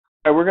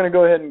All right, we're going to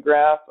go ahead and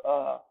graph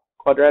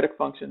quadratic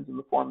functions in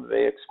the form of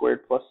ax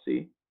squared plus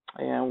c,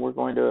 and we're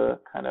going to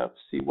kind of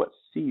see what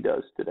c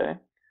does today.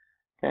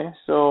 Okay,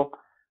 so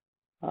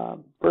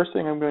first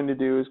thing I'm going to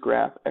do is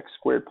graph x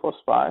squared plus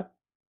 5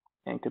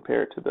 and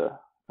compare it to the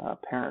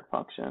parent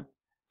function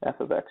f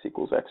of x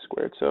equals x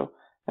squared. So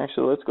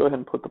actually, let's go ahead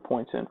and put the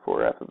points in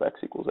for f of x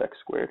equals x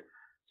squared.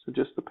 So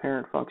just the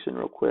parent function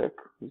real quick,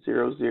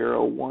 0,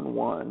 0, 1,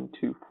 1,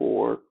 2,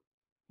 4,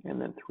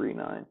 and then 3,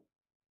 9.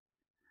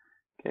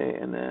 Okay,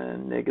 and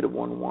then negative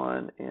 1,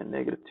 1, and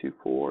negative 2,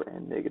 4,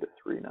 and negative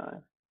 3,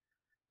 9.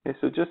 Okay,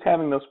 so just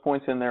having those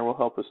points in there will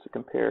help us to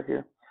compare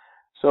here.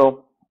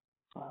 So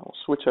we'll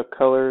switch up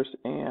colors,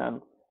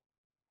 and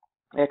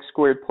x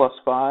squared plus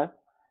 5.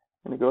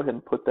 I'm going to go ahead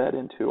and put that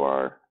into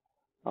our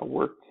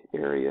work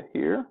area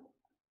here.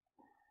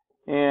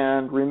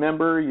 And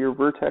remember, your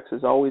vertex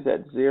is always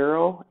at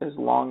 0 as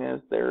long as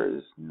there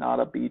is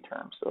not a b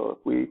term. So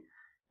if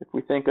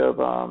we think of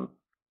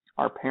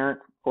our parent,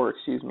 or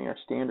excuse me, our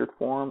standard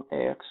form,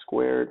 ax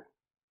squared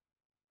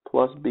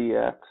plus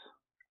bx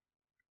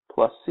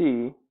plus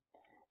c,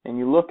 and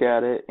you look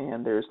at it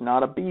and there's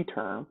not a b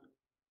term,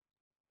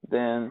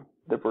 then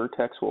the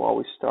vertex will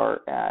always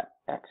start at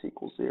x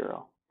equals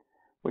 0,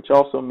 which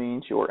also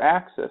means your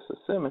axis of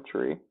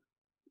symmetry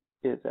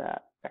is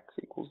at x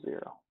equals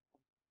 0.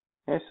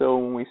 Okay, so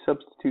when we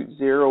substitute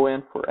 0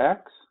 in for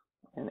x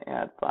and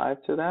add 5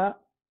 to that,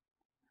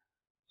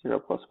 0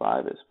 plus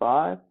 5 is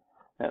 5.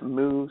 That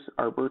moves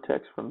our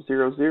vertex from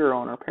 0, 0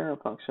 on our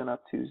parent function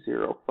up to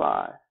 0,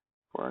 5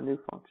 for our new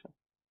function.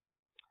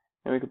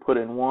 And we can put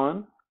in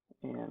 1,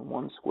 and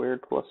 1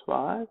 squared plus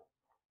 5.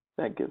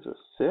 That gives us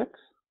 6.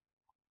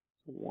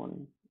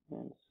 1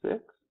 and 6.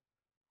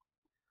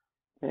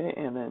 Okay,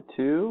 and then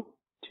 2.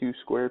 2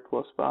 squared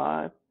plus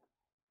 5.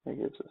 That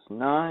gives us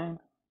 9.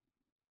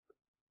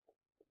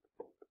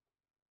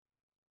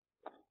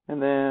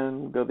 And then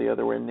we'll go the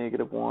other way,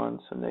 negative 1.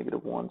 So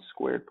negative 1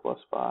 squared plus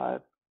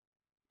 5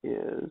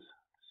 is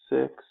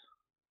 6.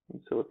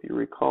 And so if you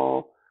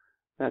recall,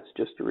 that's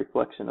just a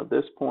reflection of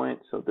this point.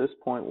 So this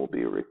point will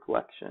be a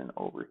reflection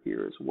over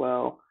here as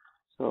well.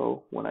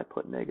 So when I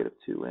put negative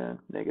 2 in,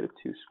 negative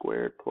 2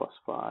 squared plus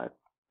 5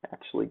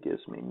 actually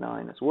gives me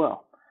 9 as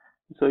well.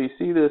 And so you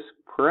see this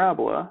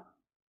parabola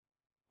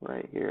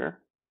right here.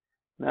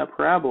 And that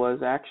parabola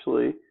is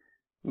actually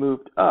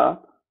moved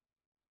up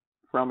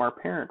from our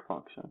parent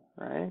function,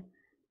 right?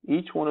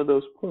 Each one of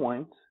those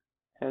points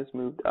has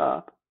moved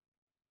up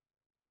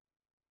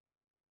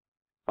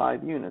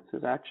 5 units.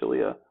 Is actually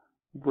a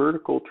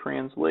vertical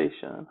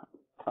translation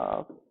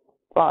of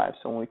 5.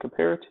 So when we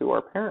compare it to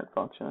our parent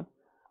function,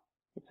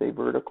 it's a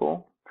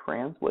vertical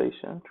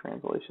translation.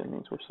 Translation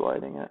means we're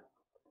sliding it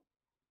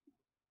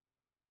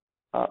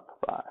up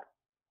 5.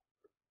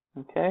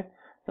 Okay?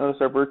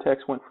 Notice our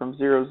vertex went from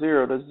 0,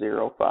 0 to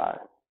 0, 5.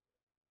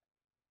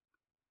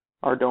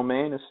 Our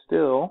domain is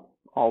still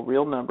all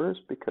real numbers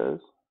because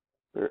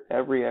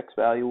every x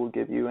value will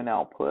give you an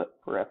output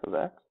for f of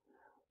x.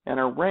 And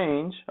our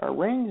range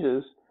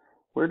is,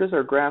 where does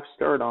our graph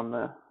start on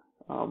the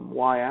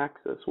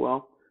y-axis?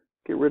 Well,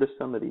 get rid of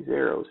some of these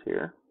arrows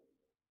here.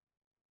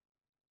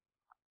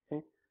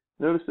 Okay.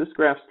 Notice this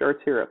graph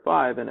starts here at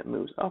 5 and it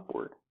moves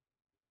upward.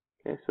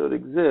 Okay, so it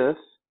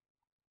exists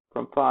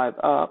from 5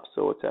 up,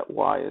 so it's at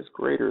y is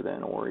greater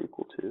than or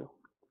equal to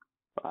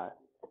 5.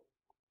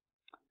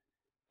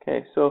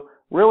 Okay, so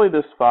really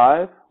this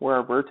 5, where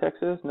our vertex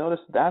is, notice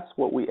that's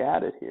what we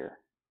added here.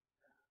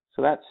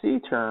 So that c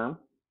term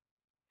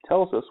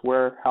tells us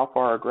how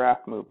far our graph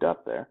moved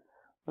up there.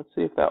 Let's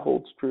see if that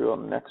holds true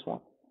on the next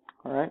one.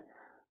 All right,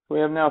 so we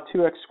have now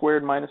 2x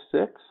squared minus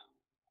 6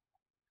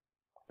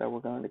 that we're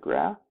going to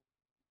graph.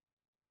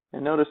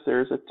 And notice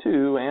there's a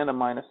 2 and a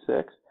minus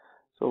 6.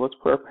 So let's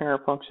put our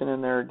parent function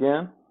in there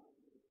again.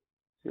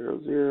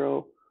 0,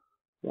 0,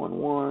 1,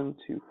 1,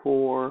 2,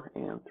 4,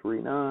 and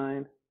 3,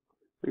 9.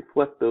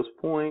 Reflect those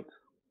points.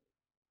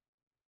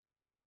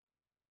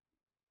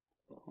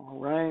 All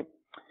right,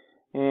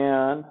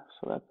 and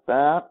so that's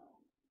that.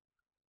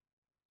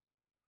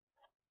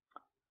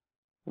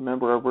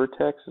 Remember, our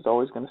vertex is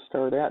always going to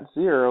start at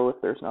 0 if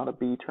there's not a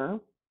b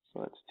term. So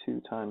that's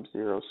 2 times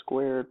 0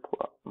 squared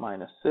plus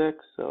minus 6.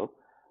 So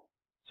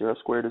 0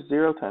 squared is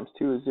 0 times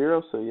 2 is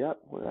 0. So yep,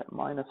 we're at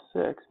minus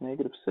 6,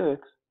 negative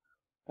 6.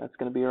 That's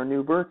going to be our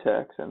new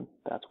vertex, and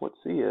that's what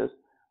c is.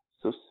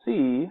 So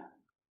c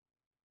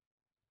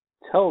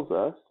tells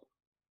us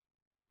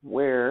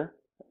where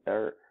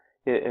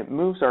it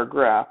moves our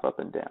graph up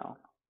and down.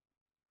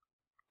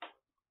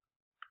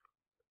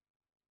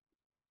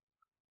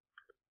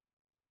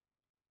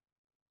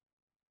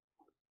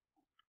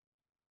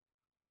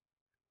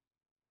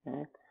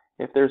 Okay.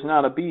 If there's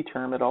not a b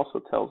term, it also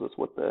tells us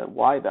what the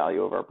y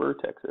value of our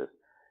vertex is.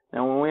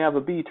 Now, when we have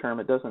a b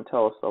term, it doesn't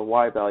tell us the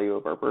y value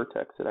of our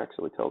vertex. It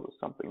actually tells us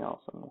something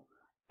else, and we'll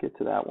get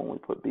to that when we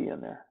put b in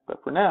there.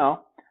 But for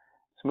now,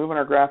 it's moving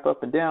our graph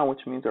up and down,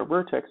 which means our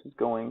vertex is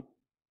going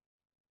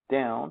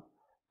down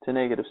to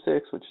negative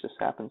 6, which just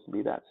happens to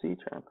be that c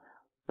term.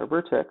 Our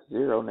vertex,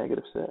 0,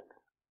 negative 6.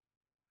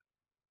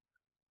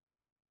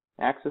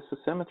 Axis of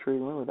symmetry,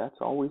 remember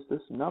that's always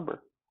this number.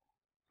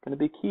 It's going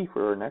to be key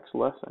for our next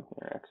lesson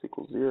here. X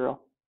equals 0.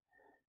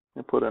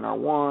 And put in our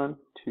 1,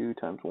 2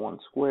 times 1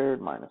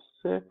 squared minus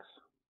 6.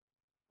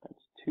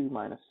 That's 2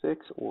 minus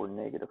 6, or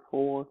negative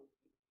 4.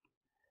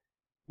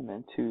 And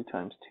then 2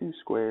 times 2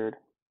 squared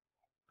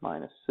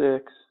minus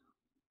 6,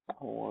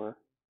 or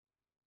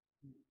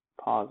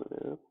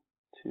positive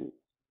 2.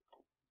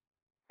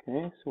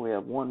 Okay, so we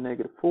have 1,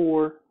 negative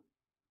 4.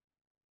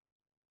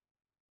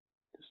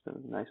 Just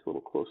a nice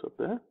little close-up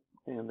there.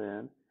 And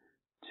then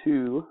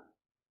 2,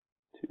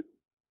 2.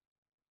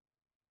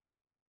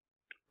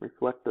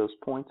 Reflect those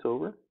points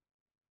over.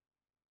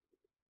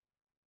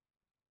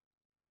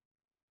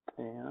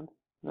 And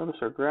notice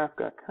our graph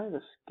got kind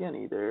of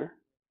skinny there.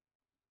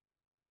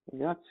 It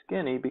got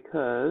skinny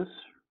because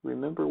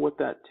remember what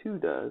that 2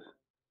 does.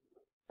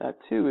 That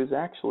 2 is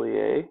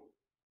actually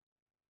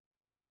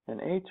an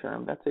A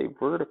term. That's a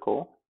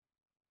vertical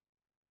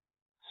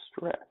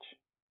stretch.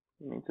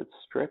 It means it's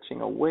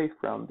stretching away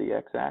from the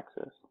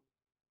x-axis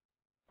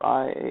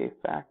by a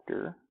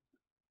factor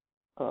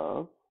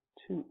of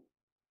 2.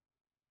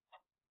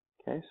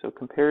 Okay, so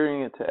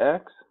comparing it to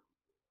x,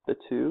 the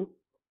 2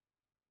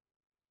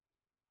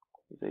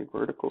 is a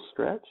vertical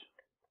stretch,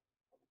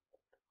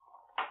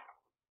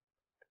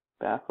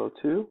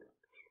 BAFO2,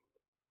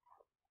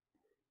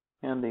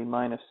 and the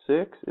minus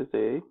 6 is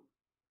a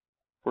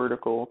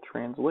vertical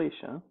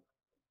translation,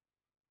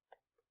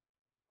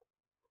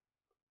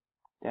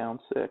 down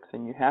 6,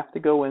 and you have to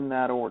go in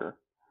that order.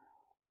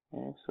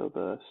 Okay, so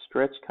the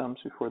stretch comes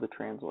before the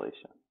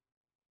translation.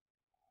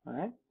 All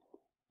right.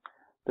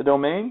 The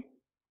domain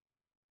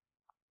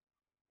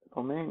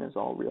is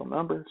all real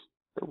numbers.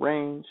 The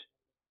range,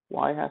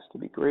 y has to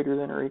be greater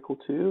than or equal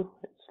to.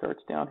 It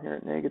starts down here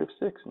at negative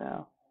 6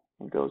 now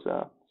and goes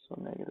up, so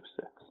negative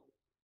 6.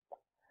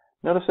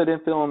 Notice I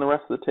didn't fill in the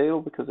rest of the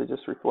table because I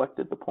just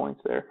reflected the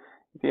points there.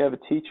 If you have a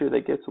teacher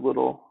that gets a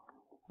little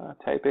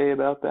type A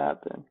about that,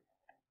 then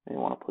you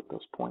want to put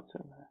those points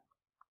in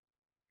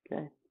there.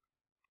 Okay,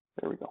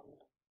 there we go.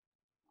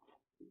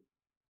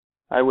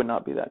 I would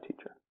not be that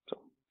teacher. So,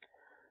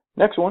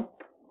 next one,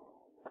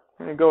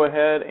 I'm going to go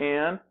ahead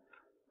and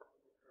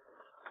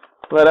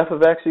let f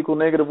of x equal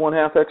negative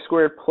 1/2 x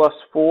squared plus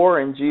 4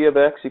 and g of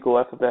x equal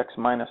f of x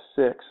minus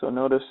 6. So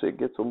notice it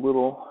gets a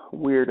little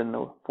weird in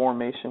the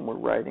formation we're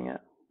writing it.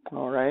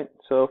 All right,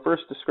 so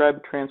first describe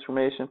the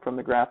transformation from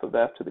the graph of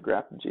f to the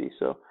graph of g.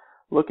 So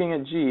looking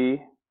at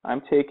g,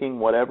 I'm taking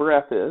whatever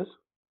f is,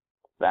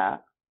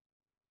 that,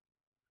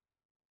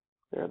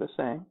 they're the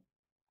same,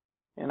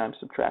 and I'm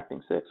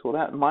subtracting 6. Well,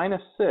 that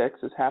minus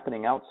 6 is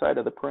happening outside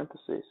of the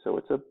parentheses, so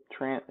it's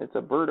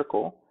a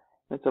vertical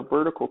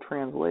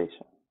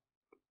translation.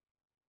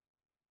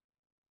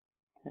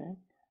 Okay,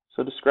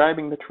 so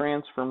describing the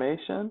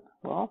transformation,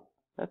 well,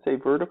 that's a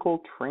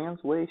vertical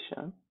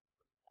translation,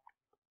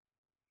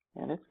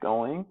 and it's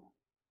going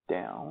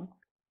down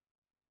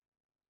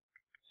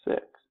 6.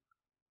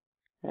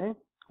 Okay,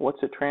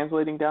 what's it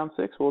translating down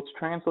 6? Well, it's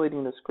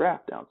translating this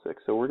graph down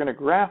 6. So we're going to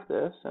graph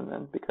this, and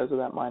then because of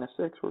that minus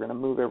 6, we're going to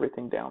move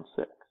everything down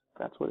 6.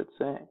 That's what it's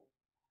saying.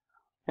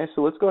 Okay,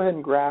 so let's go ahead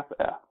and graph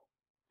f.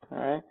 All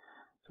right,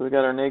 so we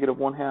got our negative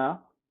 1/2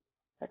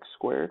 x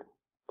squared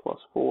plus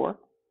 4.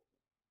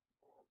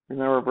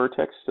 Remember,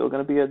 vertex is still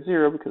going to be at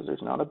 0 because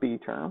there's not a b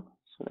term.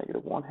 So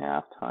negative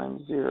 1/2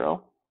 times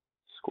 0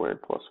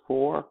 squared plus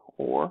 4,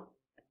 or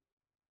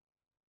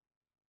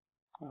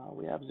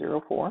we have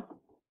 0, 4.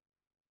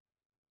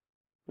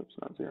 Oops,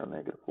 not 0,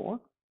 negative 4.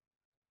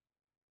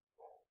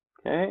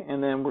 Okay,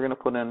 and then we're going to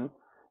put in,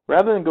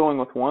 rather than going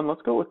with 1,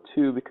 let's go with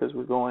 2 because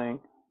we're going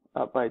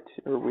up by 2,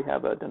 or we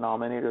have a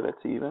denominator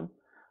that's even.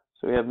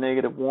 So we have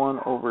negative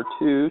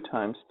 1/2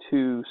 times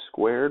 2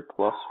 squared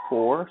plus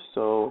 4.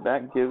 So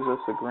that gives us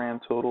a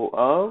grand total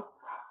of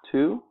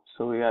 2.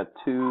 So we got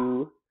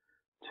 2,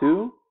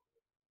 2.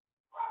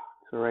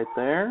 So right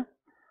there. And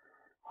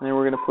then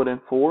we're going to put in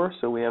 4.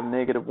 So we have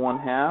negative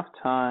 1/2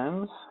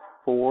 times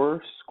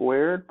 4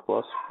 squared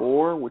plus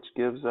 4, which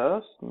gives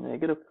us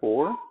negative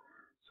 4.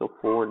 So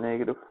 4,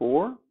 negative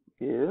 4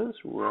 is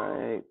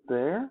right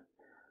there.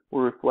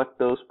 We'll reflect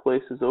those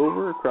places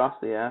over across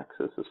the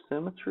axis of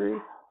symmetry.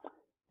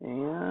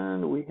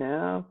 And we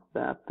have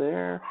that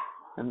there,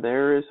 and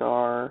there is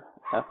our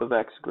f of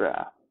x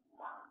graph.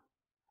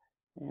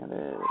 And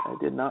I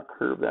did not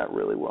curve that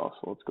really well,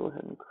 so let's go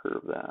ahead and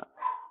curve that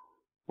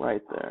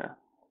right there.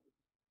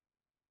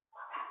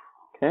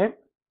 Okay,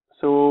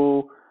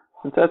 so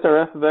since that's our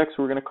f of x,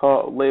 we're going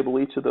to label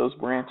each of those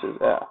branches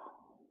f.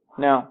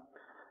 Now,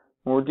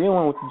 when we're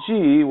dealing with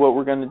g, what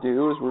we're going to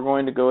do is we're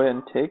going to go ahead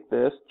and take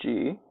this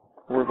g.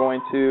 We're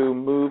going to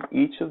move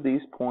each of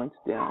these points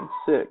down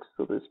 6.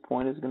 So this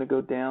point is going to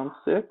go down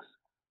 6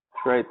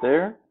 to right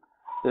there.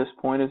 This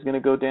point is going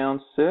to go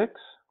down 6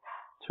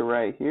 to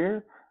right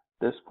here.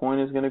 This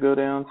point is going to go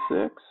down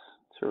 6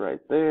 to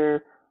right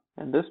there.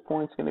 And this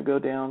point is going to go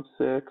down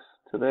 6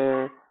 to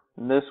there.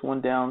 And this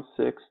one down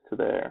 6 to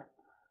there.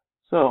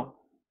 So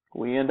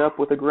we end up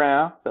with a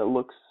graph that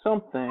looks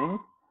something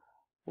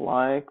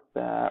like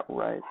that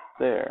right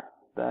there.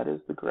 that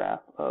is the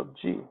graph of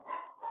g.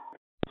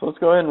 So let's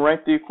go ahead and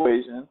write the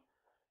equation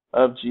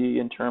of g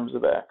in terms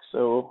of x.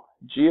 So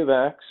g of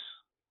x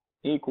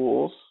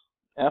equals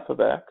f of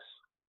x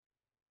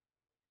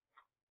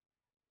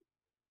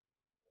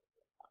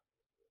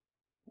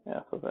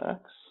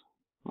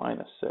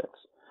minus 6.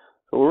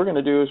 So what we're going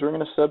to do is we're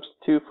going to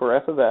substitute for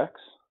f of x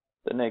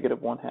the negative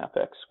 1/2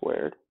 x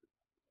squared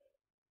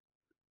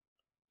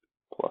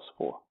plus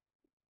 4.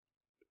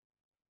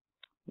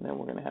 And then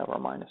we're going to have our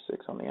minus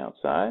 6 on the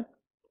outside.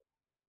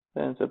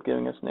 That ends up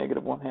giving us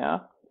negative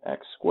 1/2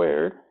 x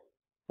squared.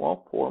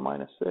 Well, 4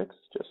 minus 6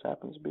 just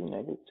happens to be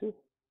negative 2.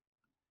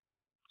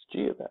 It's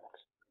g of x.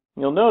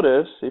 You'll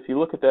notice if you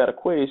look at that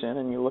equation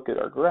and you look at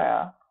our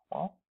graph,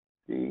 well,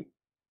 the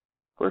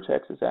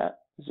vertex is at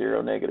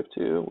 0, negative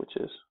 2, which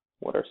is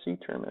what our c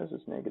term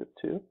is negative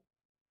 2.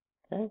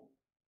 Okay?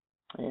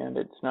 And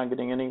it's not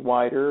getting any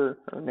wider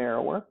or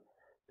narrower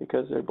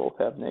because they both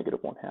have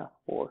negative 1/2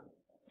 for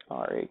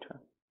our a term.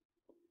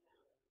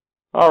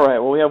 All right,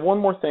 well, we have one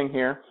more thing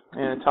here,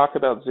 and it talked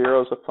about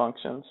zeros of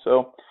functions.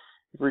 So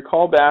if you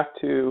recall back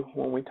to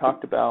when we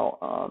talked about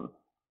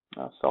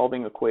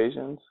solving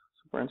equations,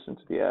 so for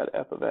instance, if you had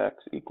f of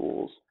x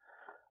equals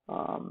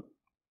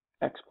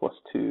x plus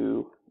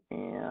 2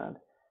 and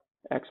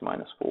x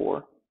minus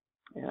 4,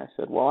 and I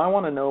said, well, I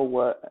want to know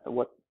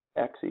what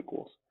x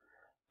equals.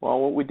 Well,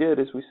 what we did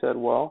is we said,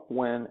 well,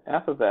 when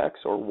f of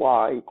x or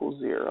y equals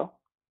 0,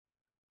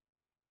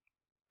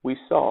 we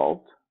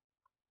solved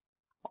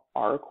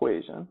our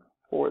equation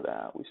for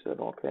that. We said,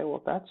 okay, well,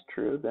 if that's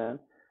true, then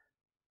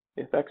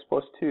if x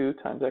plus 2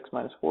 times x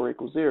minus 4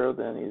 equals 0,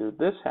 then either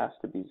this has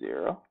to be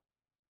 0,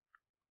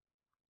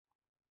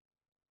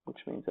 which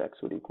means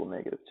x would equal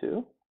negative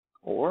 2,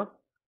 or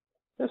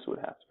this would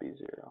have to be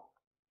 0,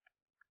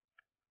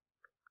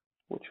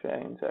 which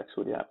means x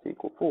would have to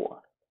equal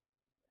 4.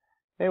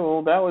 Okay,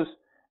 well, that was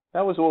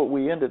what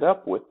we ended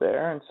up with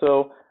there. And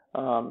so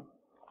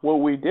what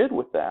we did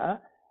with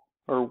that,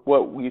 or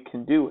what you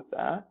can do with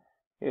that,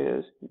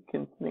 is you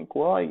can think,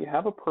 well, you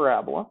have a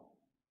parabola,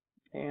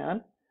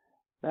 and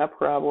that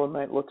parabola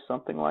might look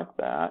something like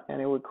that,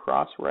 and it would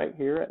cross right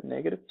here at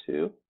negative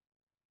 2,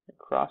 and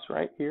cross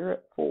right here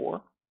at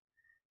 4,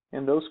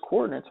 and those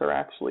coordinates are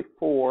actually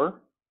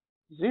 4,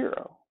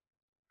 0,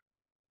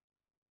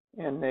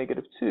 and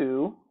negative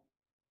 2,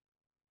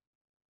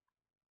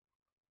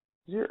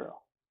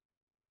 0.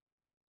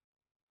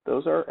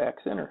 Those are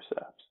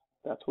x-intercepts.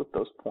 That's what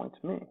those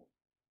points mean.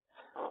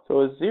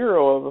 So a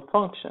zero of a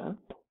function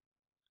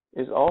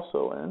is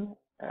also an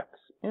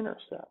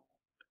x-intercept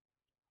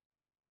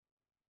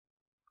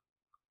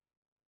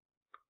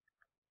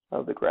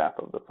of the graph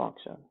of the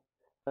function.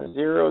 A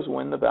zero is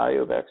when the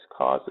value of x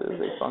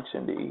causes a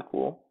function to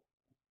equal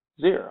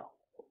 0.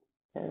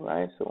 Okay,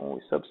 right? So when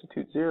we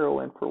substitute 0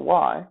 in for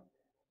y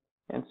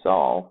and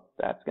solve,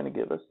 that's going to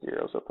give us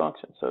zeros of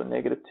function. So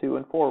negative 2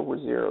 and 4 were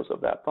zeros of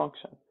that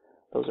function.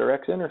 Those are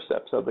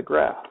x-intercepts of the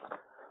graph.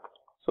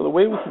 So the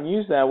way we can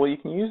use that, well, you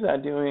can use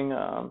that doing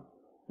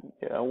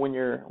when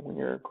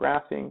you're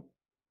graphing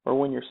or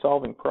when you're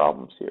solving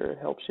problems here. It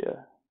helps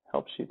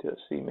you to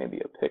see maybe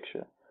a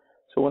picture.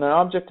 So when an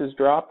object is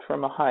dropped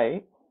from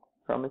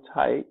its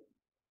height,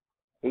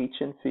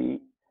 h in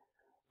feet,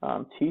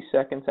 t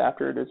seconds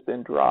after it has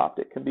been dropped,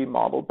 it can be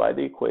modeled by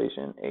the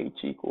equation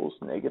h equals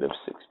negative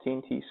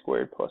 16t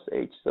squared plus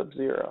h sub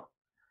 0.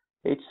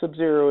 H sub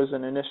 0 is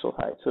an initial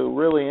height, so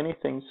really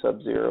anything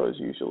sub 0 is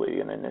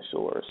usually an initial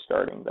or a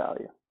starting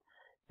value.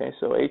 Okay,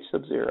 so h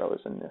sub 0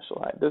 is initial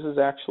height. This is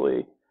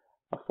actually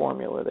a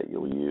formula that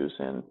you'll use,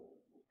 and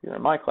if you're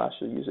in my class,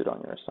 you'll use it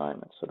on your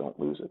assignment, so don't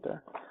lose it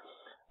there.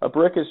 A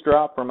brick is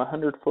dropped from a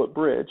 100-foot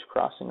bridge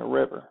crossing a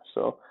river.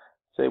 So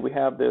say we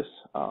have this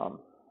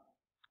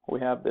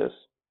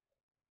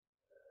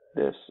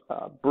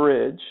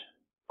bridge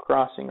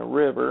crossing a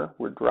river.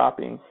 We're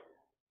dropping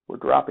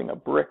a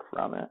brick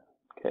from it.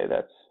 Okay,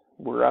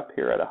 we're up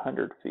here at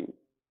 100 feet.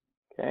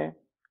 Okay,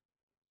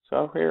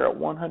 so up here at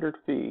 100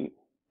 feet,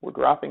 we're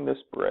dropping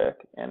this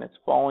brick, and it's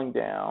falling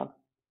down,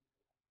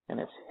 and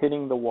it's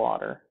hitting the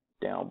water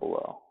down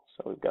below.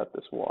 So we've got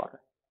this water.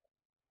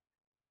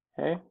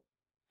 Okay.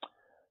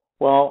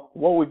 Well,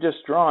 what we've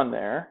just drawn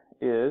there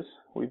is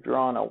we've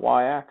drawn a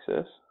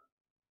y-axis,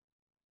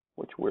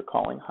 which we're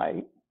calling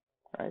height,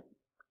 right?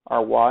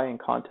 Our y in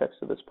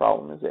context of this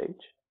problem is h.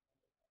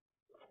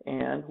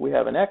 And we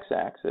have an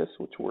x-axis,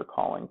 which we're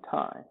calling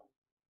time.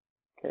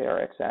 Okay, our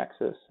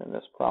x-axis in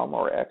this problem,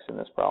 or x in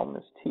this problem,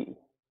 is t,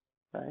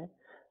 right?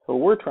 So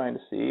what we're trying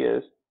to see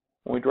is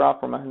when we drop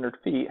from 100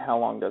 feet, how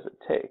long does it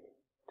take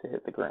to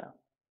hit the ground?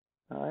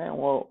 All right,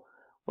 well,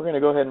 we're going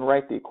to go ahead and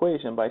write the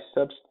equation by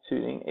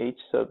substituting h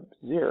sub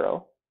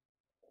 0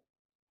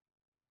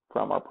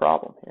 from our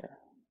problem here.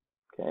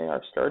 Okay,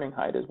 our starting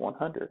height is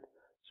 100.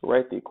 So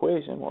write the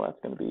equation. Well, that's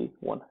going to be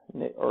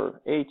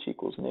h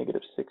equals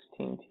negative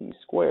 16t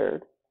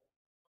squared.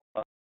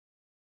 H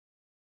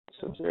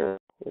sub 0,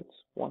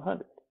 it's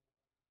 100.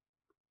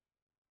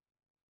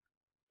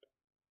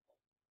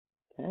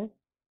 Okay.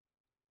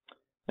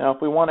 Now,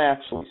 if we want to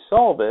actually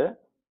solve it,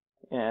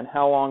 And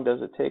how long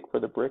does it take for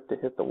the brick to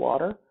hit the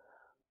water?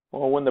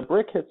 Well, when the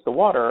brick hits the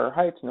water, our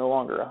height's no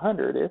longer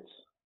 100, it's,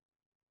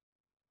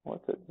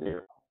 what's it,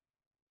 0.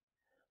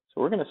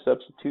 So we're going to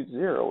substitute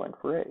 0 in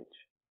for h.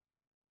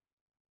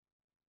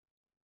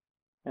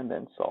 And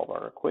then solve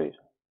our equation.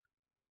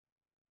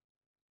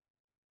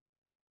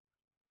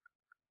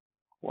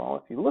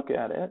 Well, if you look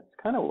at it,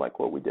 it's kind of like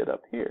what we did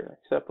up here,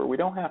 except for we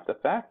don't have to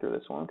factor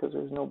this one because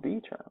there's no b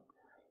term.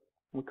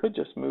 We could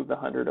just move the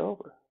 100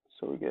 over.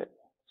 So we get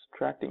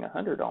subtracting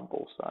 100 on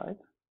both sides.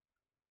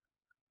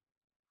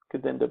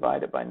 Could then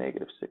divide it by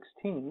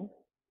 -16.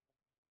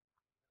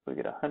 We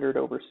get 100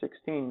 over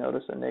 16.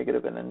 Notice a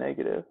negative and a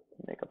negative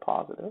make a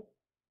positive.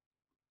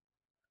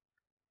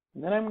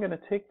 And then I'm going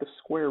to take the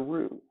square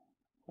root.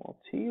 Well,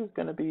 t is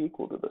going to be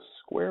equal to the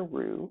square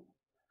root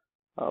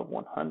of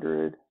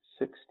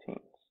 116.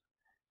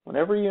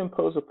 Whenever you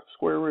impose a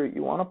square root,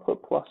 you want to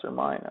put plus or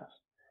minus.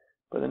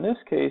 But in this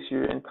case,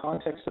 you're in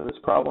context of this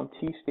problem,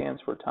 t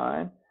stands for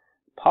time.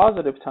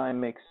 Positive time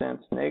makes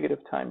sense, negative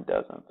time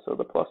doesn't. So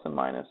the plus and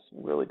minus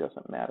really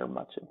doesn't matter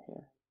much in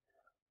here.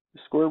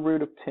 The square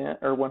root of 10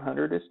 or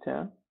 100 is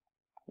 10.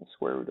 The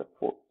square root of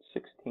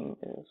 16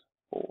 is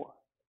 4.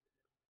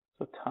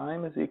 So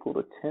time is equal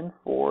to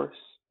 10/4,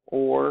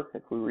 or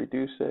if we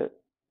reduce it,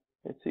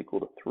 it's equal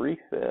to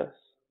 3/5,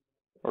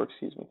 or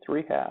excuse me,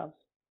 3/2.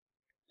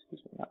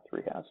 Excuse me, not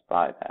 3/2,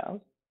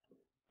 5/2.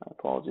 My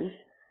apologies.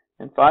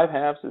 And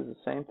 5/2 is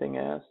the same thing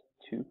as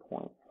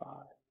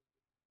 2.5.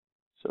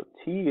 So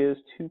t is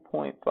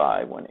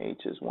 2.5 when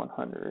h is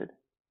 100.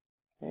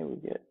 Okay, we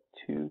get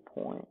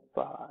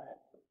 2.5.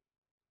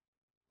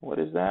 What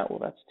is that? Well,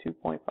 that's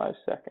 2.5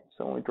 seconds.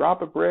 So when we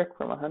drop a brick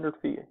from 100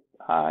 feet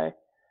high,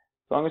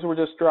 as long as we're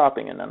just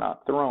dropping it and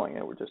not throwing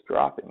it, we're just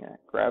dropping it.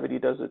 Gravity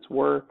does its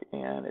work,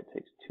 and it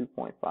takes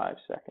 2.5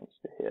 seconds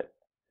to hit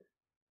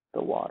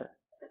the water.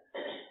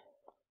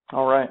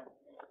 All right.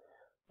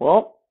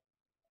 Well,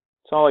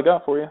 that's all I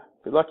got for you.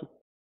 Good luck.